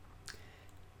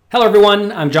Hello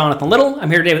everyone, I'm Jonathan Little.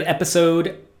 I'm here today with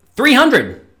episode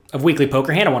 300 of Weekly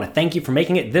Poker Hand. I want to thank you for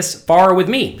making it this far with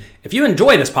me. If you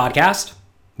enjoy this podcast,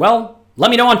 well,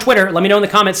 let me know on Twitter, let me know in the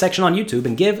comments section on YouTube,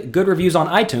 and give good reviews on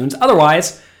iTunes.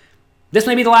 Otherwise, this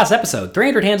may be the last episode.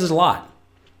 300 hands is a lot.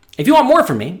 If you want more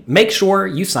from me, make sure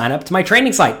you sign up to my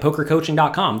training site,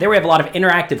 pokercoaching.com. There we have a lot of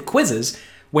interactive quizzes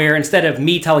where instead of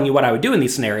me telling you what I would do in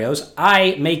these scenarios,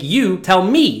 I make you tell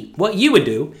me what you would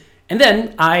do. And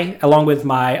then I, along with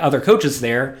my other coaches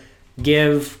there,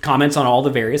 give comments on all the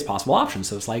various possible options.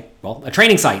 So it's like, well, a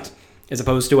training site as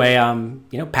opposed to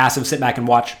a passive sit back and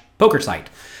watch poker site.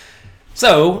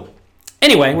 So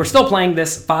anyway, we're still playing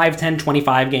this 5, 10,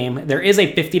 25 game. There is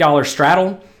a $50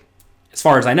 straddle, as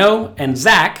far as I know, and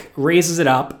Zach raises it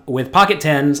up with pocket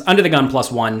tens under the gun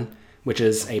 +1, which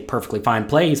is a perfectly fine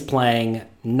play. He's playing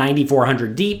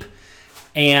 9,400 deep,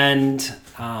 and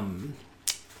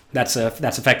that's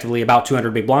effectively about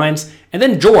 200 big blinds. And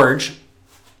then George,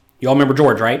 you all remember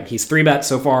George, right? He's 3-bet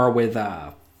so far with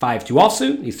 5-2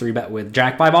 offsuit. He's 3-bet with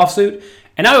Jack-5 offsuit.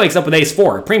 And now he wakes up with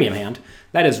Ace-4, a premium hand.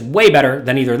 That is way better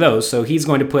than either of those. So he's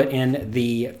going to put in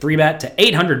the 3-bet to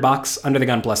 $800 under the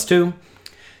gun +2.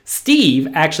 Steve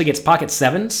actually gets pocket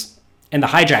sevens and the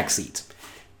hijack seat.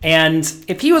 And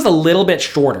if he was a little bit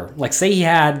shorter, like say he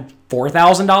had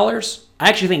 $4,000, I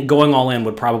actually think going all in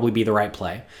would probably be the right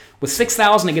play. With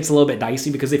 $6,000, it gets a little bit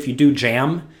dicey because if you do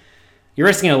jam, you're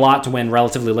risking a lot to win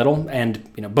relatively little,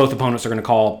 and both opponents are going to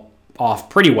call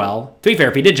off pretty well. To be fair,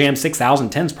 if he did jam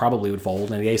 6,000, tens probably would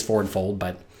fold, and the ace-4 would fold,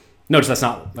 but notice that's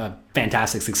not a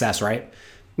fantastic success, right? I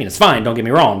mean, it's fine, don't get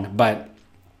me wrong, but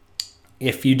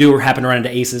if you do happen to run into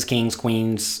aces, kings,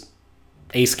 queens,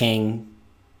 ace-king,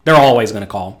 they're always going to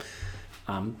call.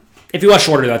 If he was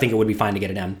shorter, though, I think it would be fine to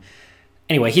get it in.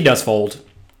 Anyway, he does fold.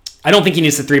 I don't think he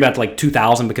needs to 3-bet to like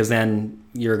 2,000 because then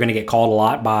you're going to get called a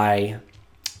lot by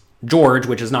George,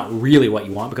 which is not really what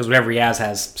you want because whatever he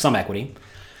has some equity.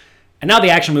 And now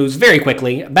the action moves very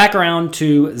quickly. Back around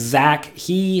to Zach.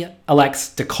 He elects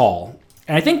to call.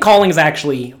 And I think calling is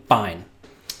actually fine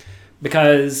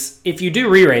because if you do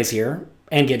re-raise here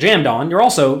and get jammed on, you're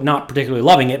also not particularly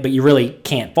loving it, but you really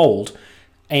can't fold.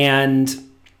 And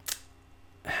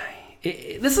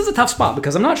this is a tough spot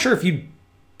because I'm not sure if you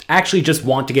actually just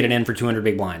want to get it in for 200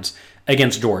 big blinds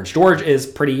against George. George is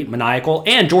pretty maniacal,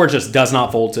 and George just does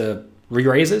not fold to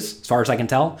re-raises, as far as I can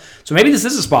tell. So maybe this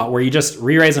is a spot where you just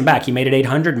re-raise him back. He made it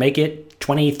 800, make it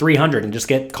 2,300, and just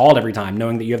get called every time,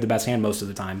 knowing that you have the best hand most of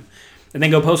the time, and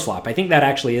then go post-flop. I think that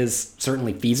actually is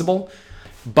certainly feasible,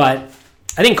 but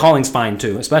I think calling's fine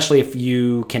too, especially if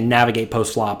you can navigate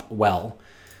post-flop well.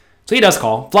 So he does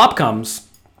call. Flop comes.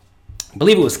 I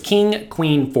believe it was King,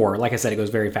 Queen, 4. Like I said, it goes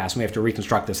very fast. We have to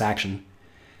reconstruct this action.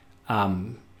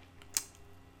 So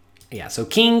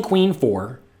King, Queen,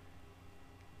 4.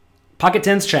 Pocket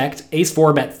tens checked.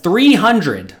 Ace-4 bet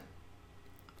 300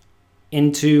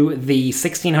 into the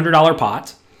 $1,600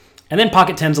 pot. And then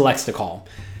pocket tens elects to call.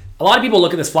 A lot of people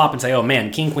look at this flop and say, oh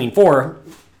man, King, Queen, 4.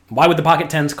 Why would the pocket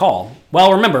tens call?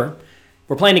 Well, remember,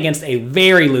 we're playing against a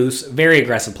very loose, very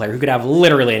aggressive player who could have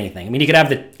literally anything. I mean, he could have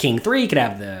the King 3, could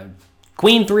have the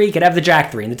Queen 3, could have the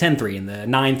Jack 3, and the 10 3, and the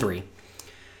 9 3.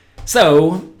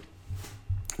 So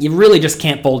you really just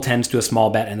can't fold tens to a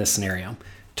small bet in this scenario.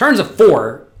 Turns of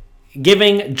 4,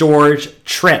 giving George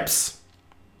trips.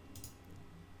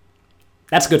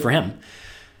 That's good for him.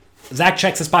 Zach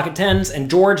checks his pocket tens, and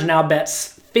George now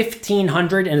bets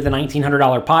 $1,500 into the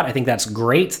 $1,900 pot. I think that's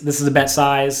great. This is a bet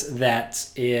size that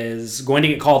is going to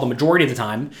get called the majority of the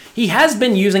time. He has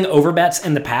been using overbets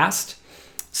in the past,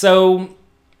 so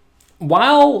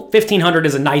while $1,500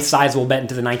 is a nice sizable bet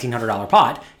into the $1,900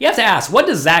 pot, you have to ask, what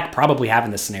does Zach probably have in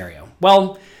this scenario?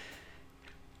 Well,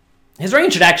 his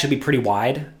range should actually be pretty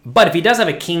wide, but if he does have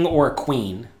a king or a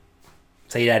queen,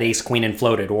 say he had ace, queen, and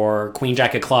floated, or queen,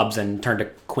 jack of clubs and turned to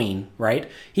queen, right?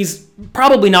 He's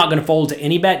probably not going to fold to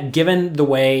any bet given the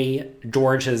way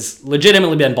George has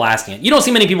legitimately been blasting it. You don't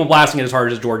see many people blasting it as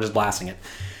hard as George is blasting it.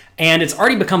 And it's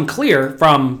already become clear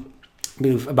from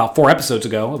about 4 episodes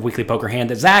ago of Weekly Poker Hand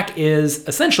that Zach is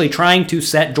essentially trying to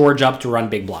set George up to run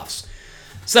big bluffs.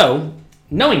 So,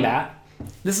 knowing that,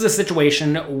 this is a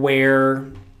situation where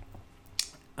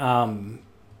I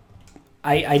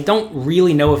don't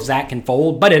really know if Zach can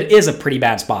fold, but it is a pretty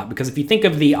bad spot because if you think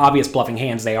of the obvious bluffing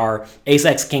hands, they are ace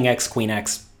X, king X, queen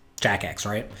X, jack X,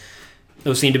 right?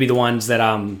 Those seem to be the ones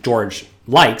that George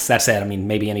likes. That said, I mean,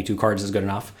 maybe any 2 cards is good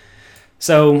enough.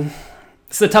 So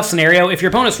it's a tough scenario. If your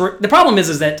opponent's... The problem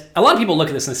is that a lot of people look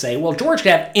at this and say, well, George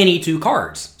could have any 2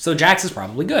 cards, so jacks is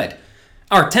probably good.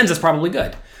 Or tens is probably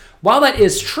good. While that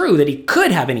is true that he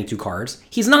could have any 2 cards,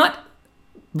 he's not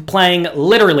playing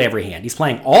literally every hand. He's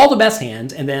playing all the best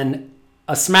hands and then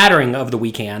a smattering of the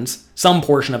weak hands some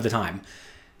portion of the time.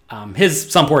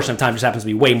 His some portion of time just happens to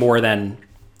be way more than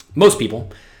most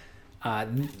people.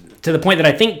 To the point that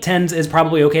I think tens is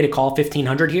probably okay to call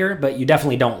 1500 here, but you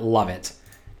definitely don't love it.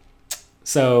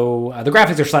 So the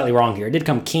graphics are slightly wrong here. It did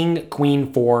come king,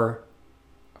 queen, 4,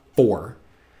 4.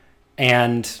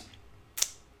 And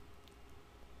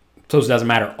so it doesn't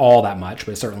matter all that much,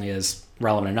 but it certainly is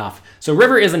relevant enough. So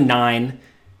river is a 9.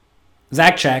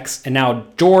 Zach checks, and now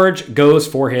George goes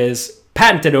for his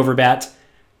patented overbet,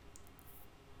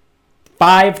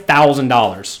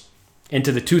 $5,000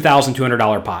 into the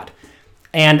 $2,200 pot.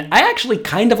 And I actually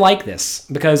kind of like this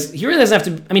because he really doesn't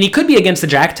have to. I mean, he could be against the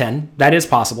Jack 10. That is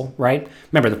possible, right?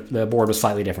 Remember, the board was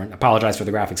slightly different. I apologize for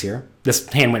the graphics here. This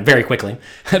hand went very quickly.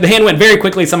 The hand went very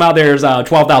quickly. Somehow there's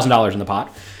 $12,000 in the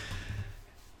pot.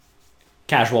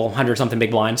 Casual, 100-something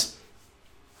big blinds.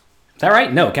 Is that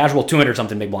right? No, casual,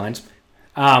 200-something big blinds.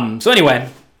 So anyway,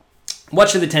 what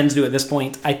should the tens do at this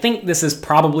point? I think this is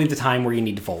probably the time where you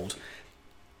need to fold.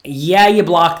 Yeah, you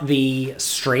block the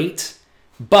straight,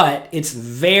 but it's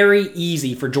very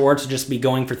easy for George to just be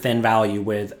going for thin value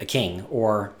with a king,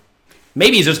 or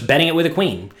maybe he's just betting it with a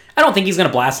queen. I don't think he's going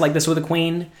to blast like this with a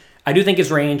queen. I do think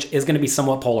his range is going to be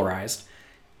somewhat polarized.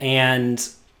 And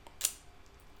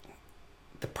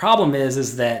the problem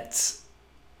is that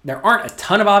there aren't a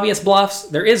ton of obvious bluffs.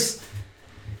 There is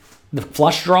the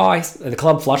flush draw, the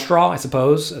club flush draw, I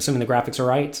suppose, assuming the graphics are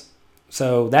right.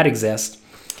 So that exists.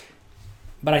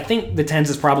 But I think the tens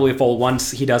is probably a fold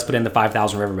once he does put in the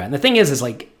 5,000 river bet. And the thing is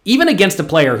like, even against a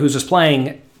player who's just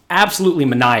playing absolutely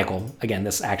maniacal, again,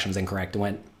 this action's incorrect. It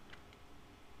went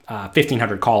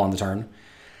 1,500 call on the turn.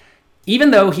 Even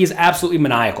though he's absolutely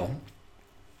maniacal,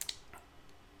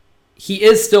 he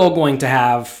is still going to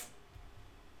have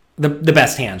the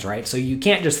best hands, right? So you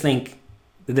can't just think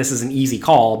that this is an easy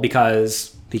call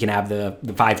because he can have the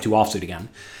 5-2 offsuit again.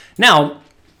 Now,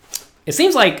 it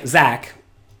seems like Zach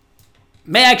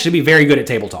may actually be very good at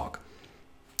table talk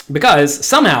because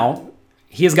somehow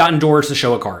he has gotten George to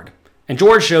show a card. And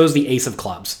George shows the ace of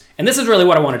clubs. And this is really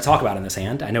what I want to talk about in this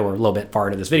hand. I know we're a little bit far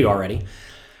into this video already.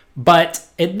 But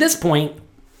at this point,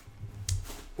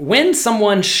 when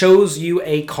someone shows you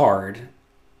a card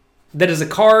that is a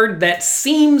card that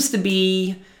seems to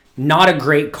be not a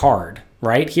great card,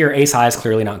 right? Here, ace high is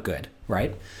clearly not good,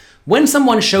 right? When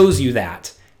someone shows you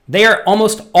that, they are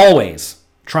almost always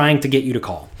trying to get you to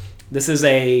call. This is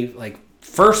a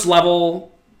first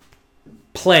level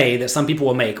play that some people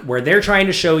will make where they're trying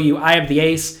to show you, I have the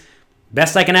ace,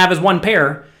 best I can have is one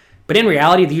pair, but in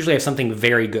reality, they usually have something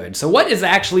very good. So what is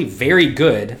actually very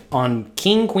good on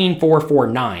king, queen, 4, 4,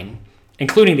 9,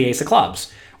 including the ace of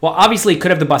clubs? Well, obviously, he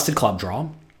could have the busted club draw.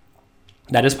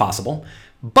 That is possible.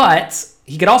 But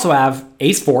he could also have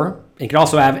ace 4. He could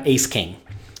also have ace king.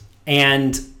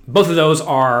 And both of those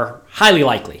are highly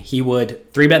likely. He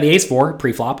would 3-bet the ace 4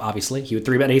 pre-flop, obviously. He would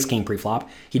 3-bet ace king pre-flop.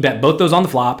 He'd bet both those on the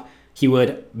flop. He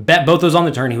would bet both those on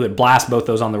the turn. He would blast both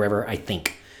those on the river, I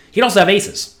think. He'd also have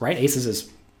aces, right? Aces is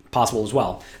possible as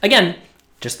well. Again,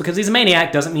 just because he's a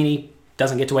maniac doesn't mean he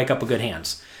doesn't get to wake up with good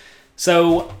hands.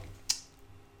 So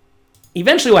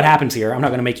eventually what happens here, I'm not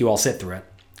going to make you all sit through it,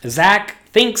 Zach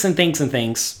thinks and thinks and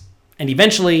thinks and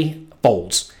eventually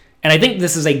folds. And I think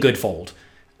this is a good fold.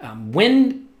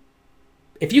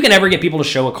 If you can ever get people to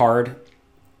show a card,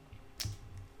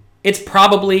 it's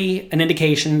probably an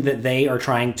indication that they are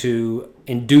trying to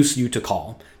induce you to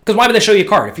call. Because why would they show you a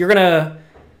card? If you're going to...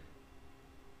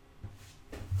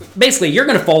 Basically, you're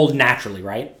going to fold naturally,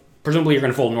 right? Presumably, you're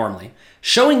going to fold normally.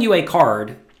 Showing you a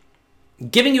card,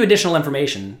 giving you additional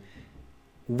information,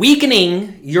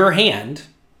 weakening your hand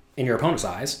in your opponent's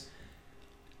eyes.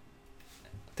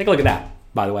 Take a look at that,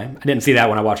 by the way. I didn't see that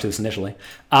when I watched this initially.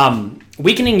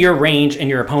 Weakening your range in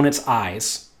your opponent's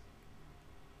eyes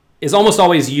is almost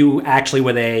always you actually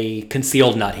with a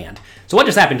concealed nut hand. So what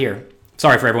just happened here?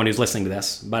 Sorry for everyone who's listening to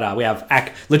this, but we have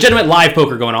legitimate live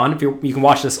poker going on. If you can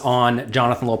watch this on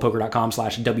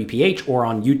jonathanlowpoker.com/WPH or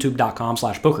on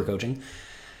youtube.com/pokercoaching.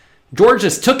 George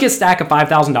just took his stack of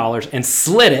 $5,000 and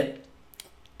slid it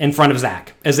in front of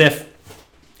Zach as if,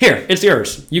 here, it's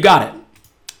yours. You got it.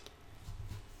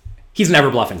 He's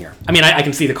never bluffing here. I mean, I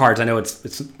can see the cards. I know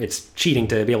it's cheating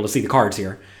to be able to see the cards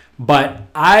here, but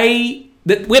we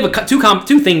have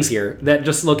two things here that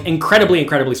just look incredibly,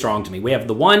 incredibly strong to me. We have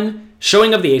the one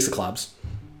showing of the ace of clubs,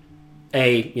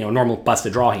 a normal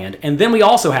busted draw hand, and then we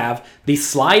also have the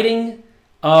sliding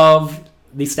of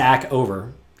the stack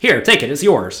over. Here, take it. It's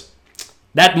yours.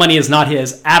 That money is not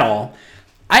his at all.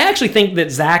 I actually think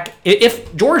that Zach,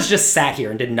 if George just sat here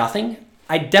and did nothing,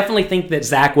 I definitely think that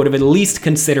Zach would have at least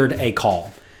considered a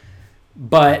call.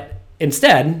 But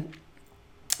instead,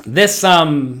 this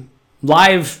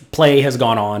live play has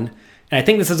gone on, and I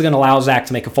think this is going to allow Zach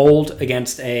to make a fold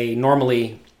against a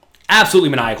normally absolutely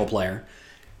maniacal player.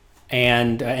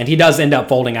 And he does end up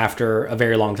folding after a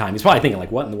very long time. He's probably thinking,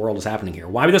 like, what in the world is happening here?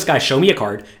 Why would this guy show me a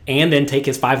card and then take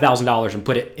his $5,000 and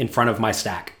put it in front of my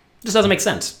stack? It just doesn't make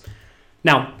sense.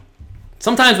 Now,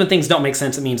 sometimes when things don't make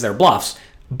sense, it means they're bluffs.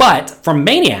 But from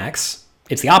Maniacs,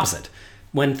 it's the opposite.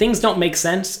 When things don't make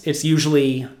sense, it's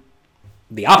usually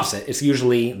the opposite. It's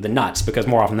usually the nuts, because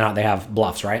more often than not, they have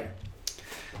bluffs, right?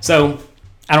 So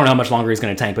I don't know how much longer he's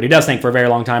going to tank, but he does tank for a very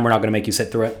long time. We're not going to make you sit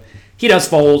through it. He does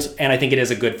fold, and I think it is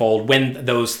a good fold when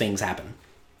those things happen.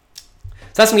 So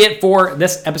that's going to be it for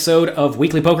this episode of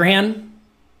Weekly Poker Hand.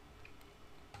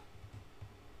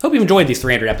 Hope you've enjoyed these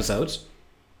 300 episodes.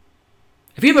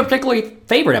 If you have a particularly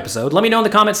favorite episode, let me know in the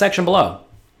comment section below.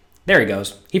 There he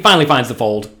goes. He finally finds the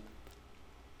fold.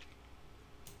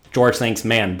 George thinks,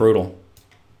 man, brutal.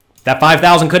 That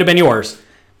 5,000 could have been yours.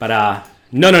 But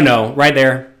no. Right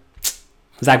there.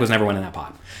 Zach was never winning that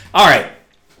pot. All right.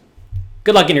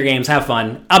 Good luck in your games. Have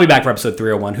fun. I'll be back for episode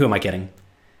 301. Who am I kidding?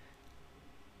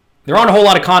 There aren't a whole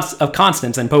lot of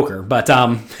constants in poker, but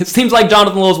it seems like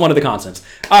Jonathan Lowe is one of the constants.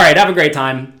 All right. Have a great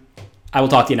time. I will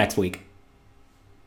talk to you next week.